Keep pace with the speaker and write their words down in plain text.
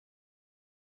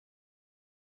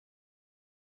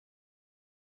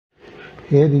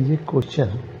Here is a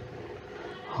question: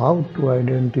 how to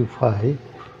identify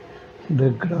the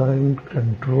ground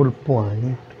control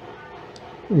point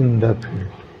in the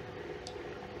field?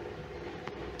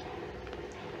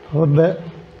 For the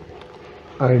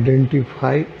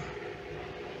identify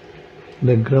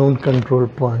the ground control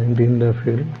point in the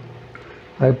field,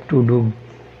 I have to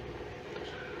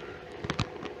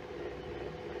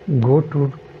go to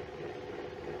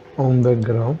on the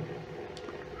ground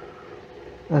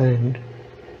and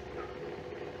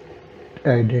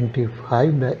identify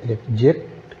the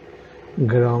exact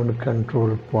ground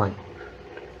control point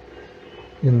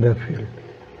in the field.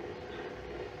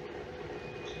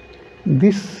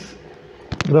 This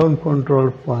ground control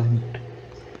point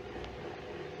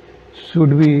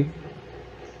should be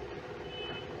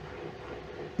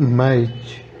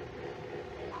match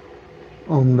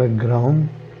on the ground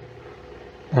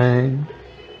and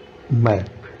map.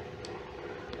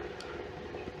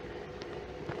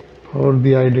 For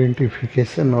the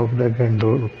identification of the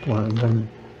control point and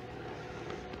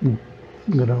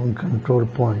ground control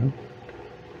point,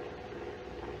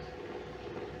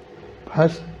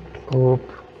 first of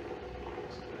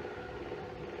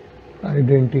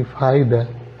identify the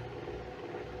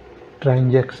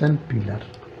transaction pillar.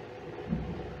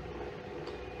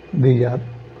 These are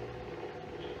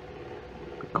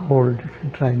called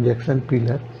transaction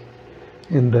pillar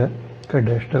in the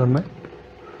cadastral map.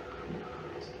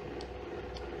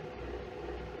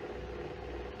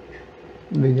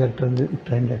 These are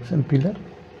transaction pillar.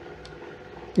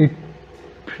 If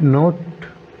not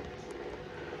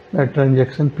the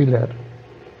transaction pillar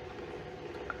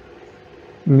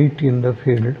meet in the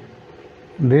field,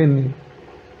 then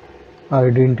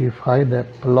identify the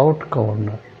plot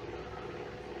corner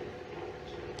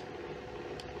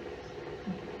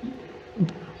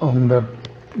on the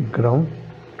ground,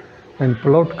 and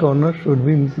plot corner should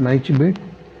be matched with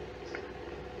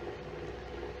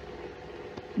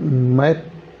map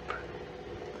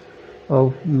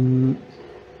of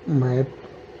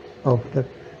the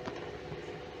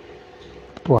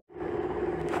point.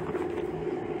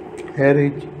 Here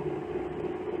is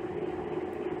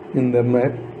in the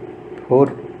map 4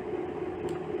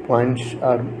 points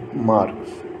are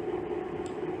marks: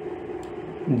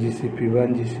 GCP1,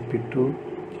 GCP2,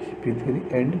 GCP3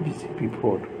 and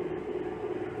GCP4.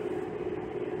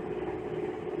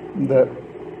 The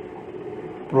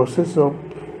process of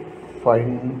find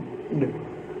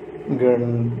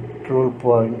ground control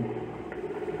point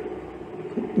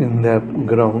in the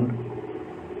ground: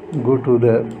 go to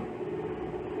the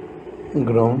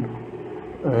ground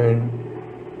and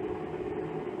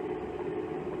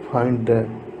find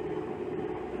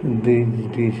this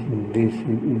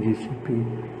GCP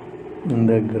in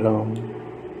the ground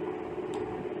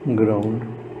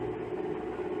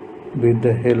with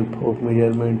the help of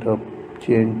measurement of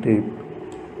chain tape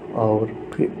or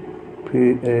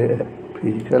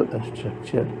physical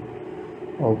structure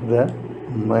of the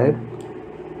map.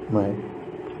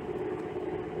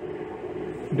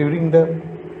 During the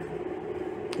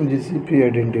GCP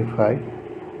identify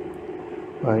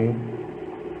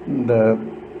the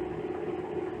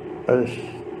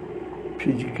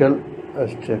physical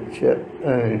structure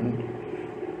and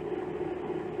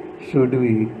should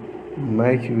be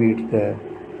match with the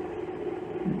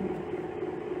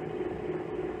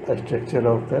structure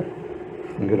of the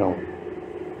ground.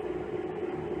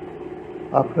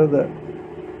 After the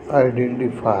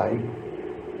identify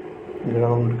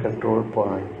ground control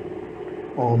point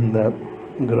on the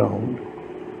ground,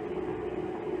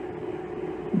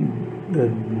 the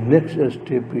next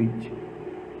step is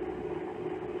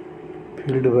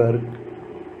field work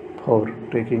for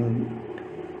taking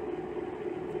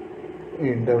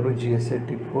in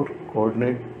WGS84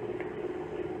 coordinate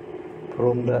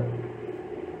from the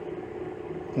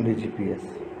DGPS.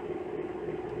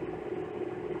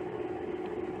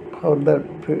 For the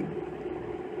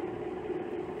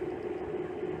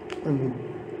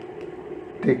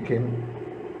taken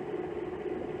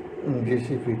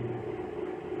GCP,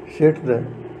 set the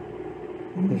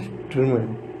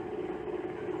instrument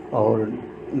or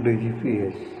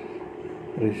DGPS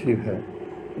receiver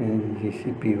in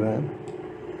GCP1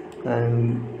 and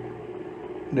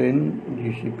then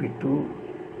GCP2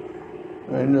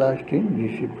 and last in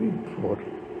GCP4.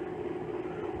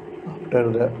 After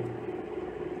the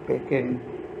taken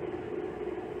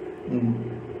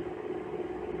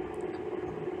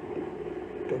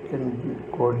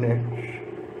coordinates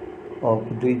of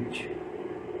this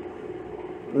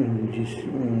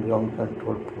ground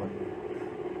control point,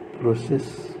 process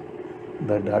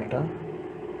the data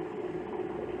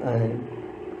and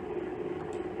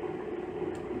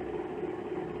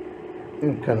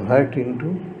convert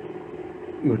into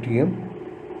UTM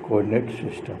coordinate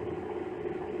system.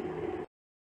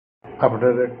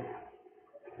 After that,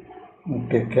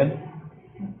 taken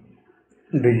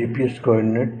the GPS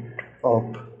coordinate of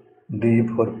the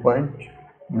 4 points,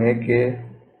 make a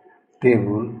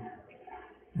table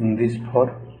in this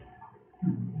form: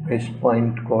 base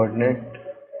point coordinate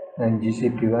and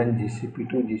GCP1,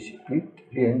 GCP2,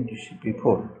 GCP3 and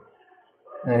GCP4.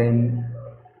 And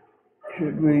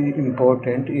should be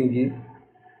important is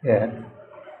here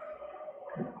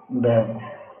that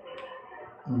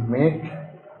make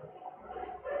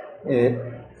a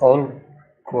all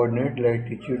coordinate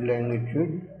latitude,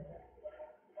 longitude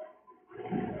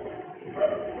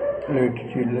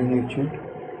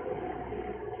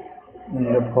in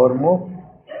the form of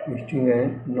easting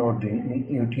and northing in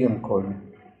UTM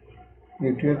coordinate.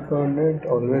 UTM coordinate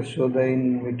always show the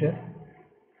in meter,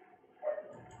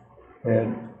 where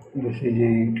this is a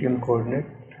UTM coordinate,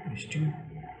 easting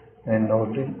and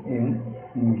northing in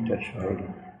meter side.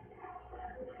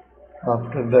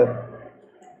 After the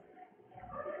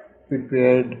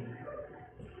prepared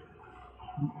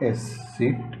a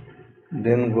sheet,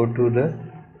 then go to the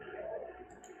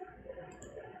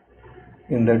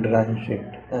in the drawing sheet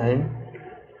and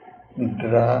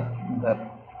draw the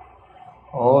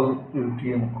all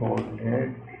UTM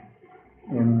coordinates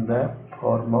in the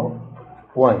form of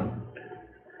point.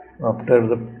 After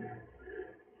the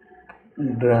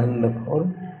drawing the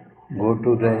form, go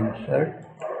to the insert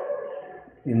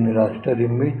in raster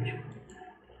image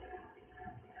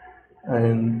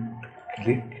and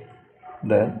click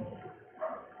the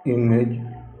image.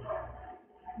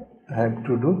 Have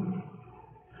to do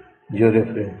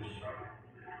Georeference.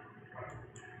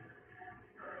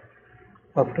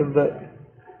 After the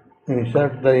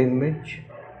insert the image,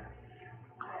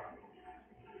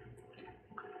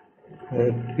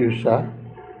 you saw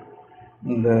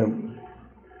the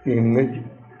image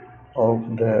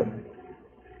of the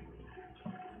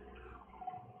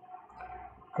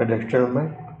cadastral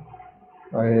map,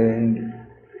 and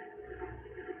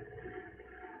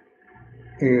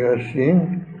you are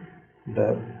seeing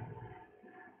the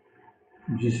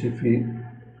GCP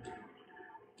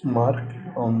mark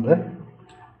on the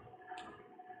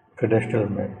cadastral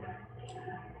map.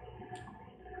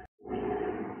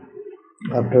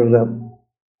 After the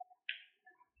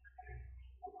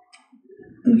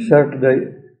insert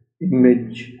the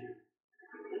image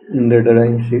in the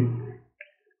drawing sheet,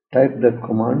 type the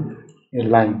command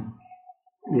align,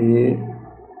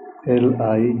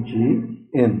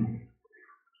 ALIGN,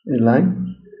 align,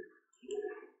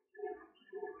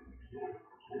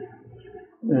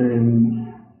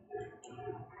 and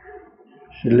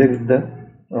select the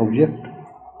object,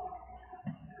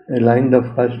 align the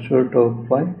first sort of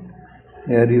point.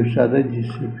 Here you saw the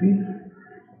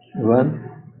GCP1,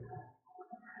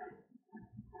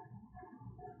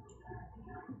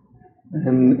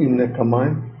 and in the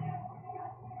command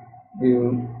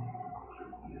you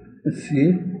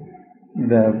see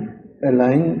the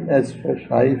align as for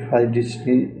 5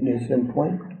 destination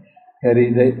point. Here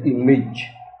is the image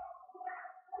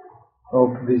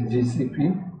of this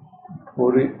GCP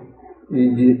for is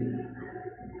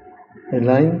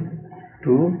aligned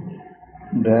to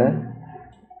the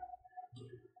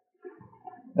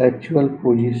actual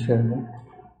position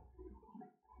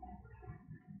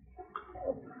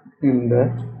in the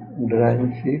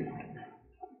drawing sheet.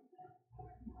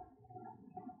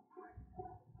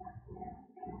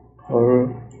 Or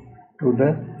to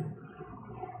the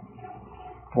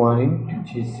point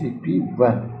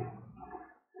GCP1,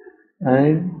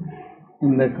 and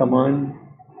in the command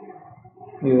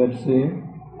you are seeing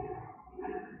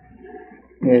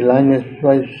a line as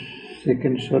by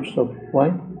second source of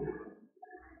point.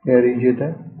 Here is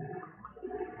the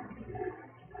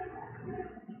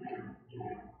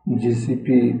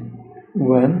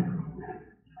GCP1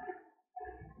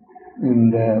 in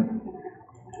the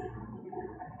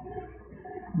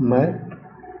map.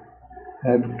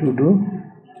 Have to do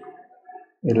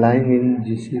a line in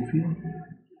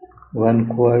GCP1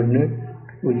 coordinate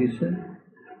position,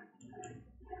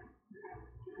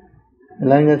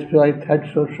 align as to third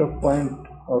source of point,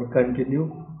 or continue.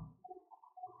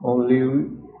 Only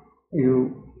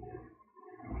you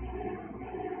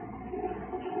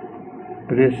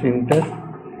press enter.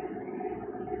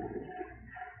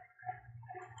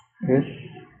 Yes.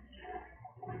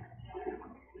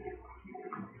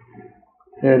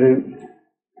 Here is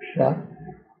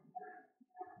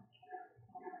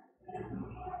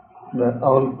the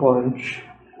all points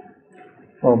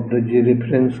of the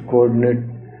Georeference coordinate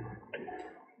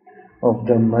of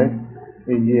the map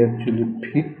is actually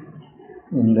fit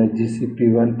in the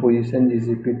GCP1 position,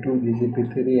 GCP2,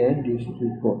 GCP3 and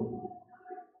GCP4.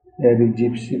 Here is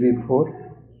GCP4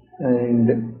 and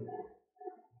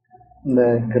the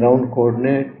ground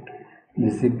coordinate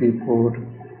GCP4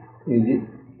 is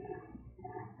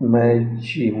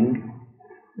matching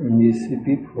in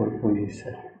GCP4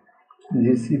 position.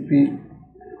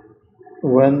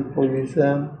 GCP1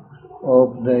 position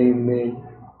of the image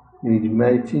is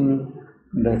matching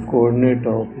the coordinate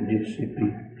of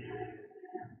GCP1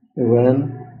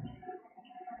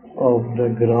 of the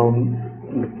ground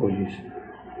position,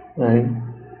 and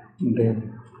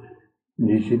then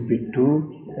GCP2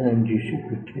 and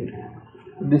GCP3.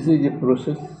 This is a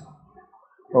process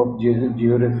of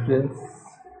georeference,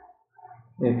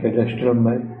 a cadastral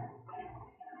map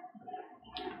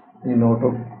in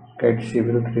AutoCAD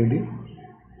Civil 3D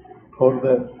for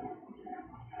the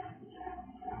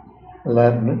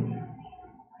learner.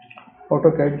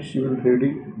 AutoCAD Civil 3D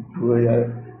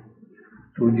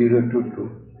 2022.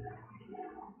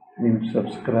 You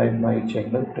subscribe my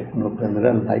channel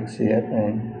Techno15, like, share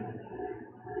and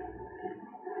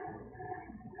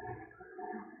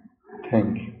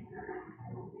thank you.